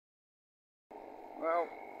Well,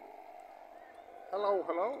 hello.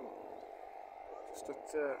 Just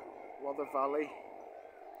at Rother Valley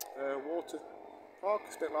water park.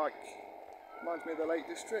 It's a bit like, reminds me of the Lake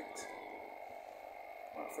District.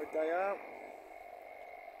 Out for a day out.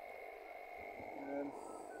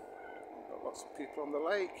 Got lots of people on the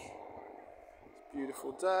lake. It's a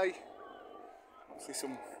beautiful day. Obviously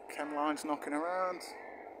some chem lines knocking around.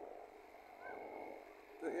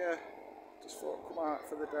 But yeah, just thought I'd come out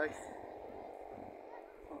for the day.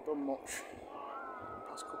 Not done much the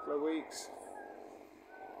past couple of weeks.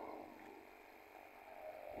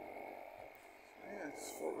 Yeah,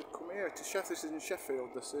 just thought we'd come here to Sheffield. This is in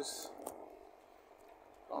Sheffield, this is.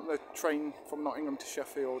 On the train from Nottingham to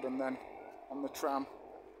Sheffield and then on the tram.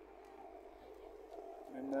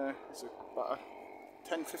 And it's about a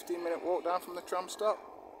 10-15 minute walk down from the tram stop.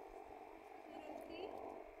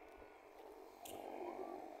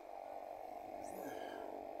 Yeah.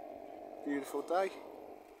 Beautiful day.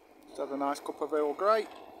 Just had a nice cup of Earl Grey.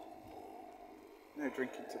 No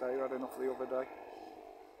drinking today, I had enough the other day.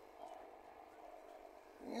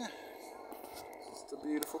 Yeah, it's just a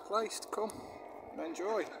beautiful place to come and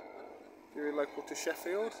enjoy. If you're local to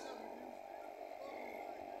Sheffield.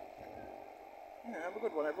 Yeah, have a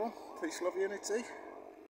good one everyone. Peace, love, unity.